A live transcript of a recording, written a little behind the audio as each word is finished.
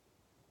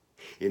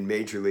In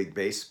Major League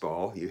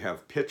Baseball, you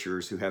have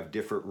pitchers who have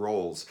different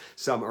roles.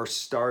 Some are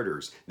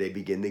starters, they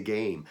begin the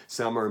game.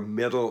 Some are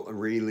middle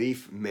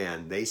relief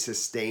men, they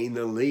sustain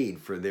the lead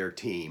for their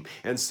team.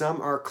 And some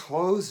are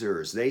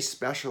closers, they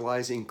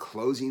specialize in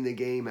closing the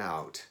game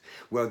out.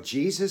 Well,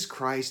 Jesus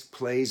Christ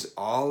plays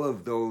all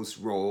of those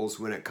roles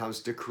when it comes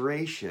to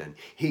creation.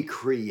 He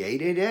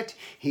created it,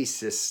 He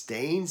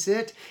sustains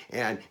it,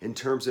 and in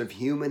terms of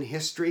human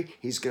history,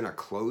 He's going to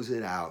close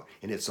it out,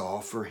 and it's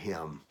all for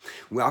Him.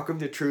 Welcome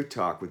to Truth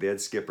Talk with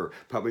Ed Skipper,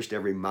 published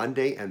every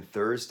Monday and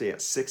Thursday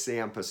at 6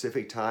 a.m.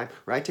 Pacific Time,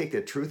 where I take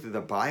the truth of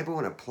the Bible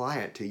and apply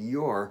it to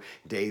your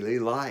daily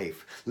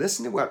life.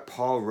 Listen to what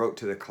Paul wrote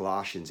to the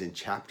Colossians in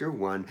chapter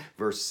 1,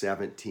 verse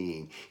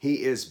 17.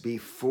 He is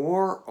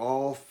before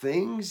all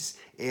things,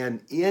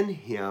 and in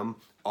Him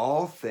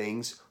all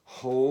things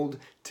hold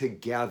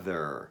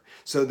together.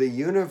 So the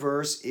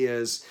universe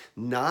is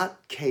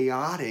not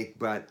chaotic,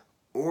 but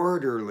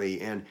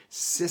orderly and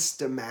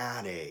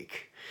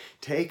systematic.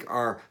 Take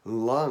our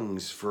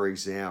lungs, for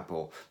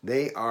example.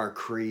 They are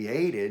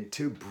created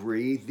to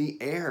breathe the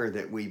air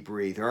that we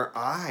breathe. Our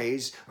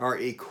eyes are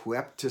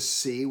equipped to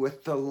see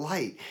with the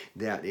light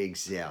that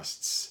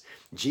exists.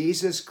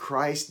 Jesus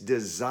Christ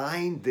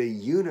designed the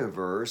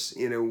universe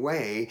in a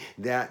way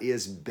that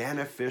is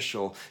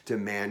beneficial to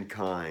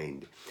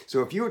mankind.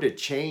 So if you were to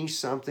change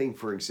something,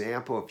 for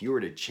example, if you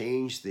were to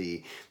change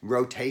the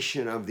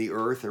rotation of the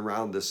earth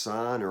around the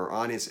sun or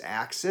on its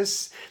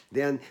axis,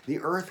 then the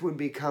earth would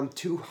become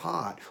too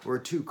hot or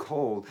too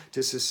cold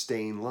to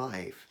sustain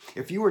life.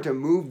 If you were to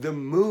move the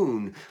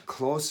moon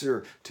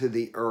closer to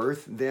the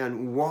earth,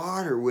 then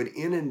water would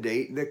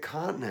inundate the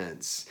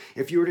continents.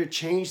 If you were to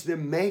change the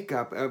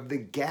makeup of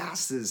the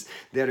gases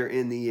that are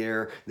in the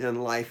air,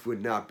 then life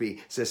would not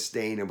be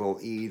sustainable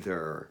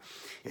either.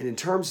 And in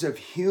terms of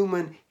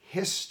human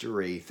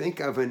history, think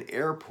of an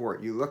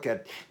airport. You look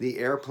at the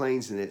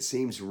airplanes and it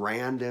seems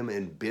random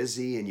and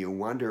busy, and you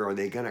wonder, are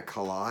they going to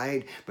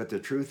collide? But the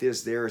truth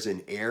is, there is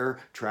an air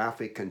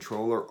traffic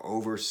controller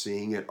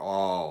overseeing it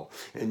all.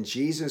 And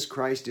Jesus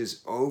Christ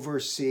is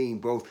overseeing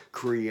both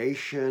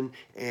creation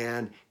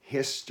and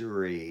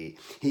history.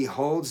 He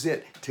holds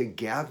it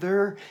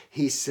together.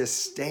 He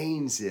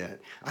sustains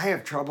it. I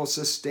have trouble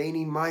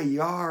sustaining my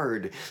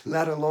yard,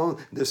 let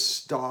alone the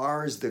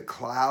stars, the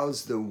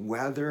clouds, the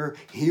weather,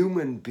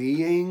 human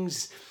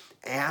beings,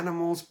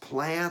 animals,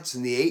 plants,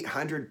 and the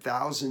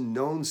 800,000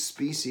 known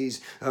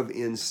species of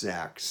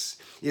insects.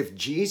 If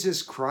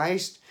Jesus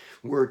Christ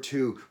were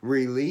to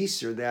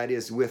release, or that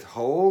is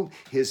withhold,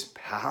 His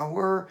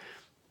power,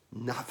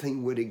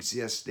 nothing would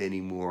exist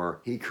anymore.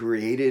 He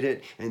created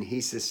it and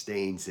He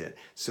sustains it.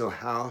 So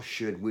how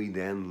should we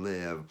then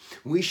live?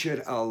 We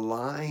should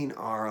align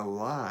our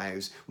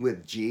lives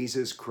with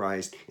Jesus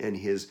Christ and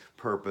His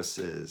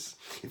purposes.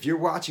 If you're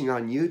watching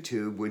on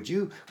YouTube, would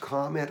you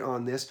comment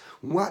on this?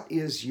 What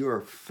is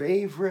your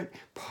favorite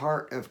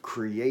part of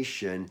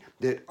creation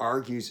that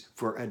argues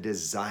for a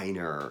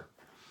designer?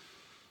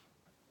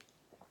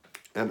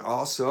 And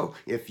also,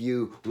 if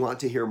you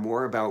want to hear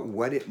more about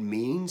what it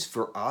means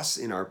for us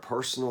in our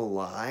personal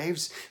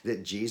lives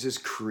that Jesus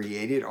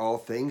created all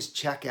things,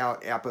 check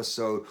out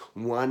episode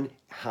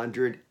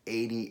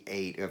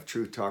 188 of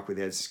Truth Talk with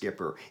Ed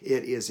Skipper.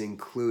 It is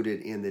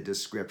included in the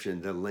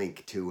description, the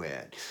link to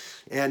it.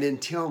 And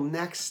until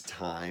next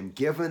time,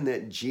 given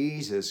that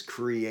Jesus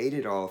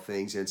created all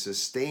things and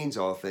sustains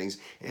all things,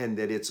 and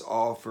that it's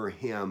all for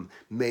Him,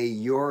 may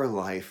your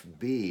life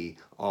be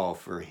all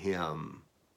for Him.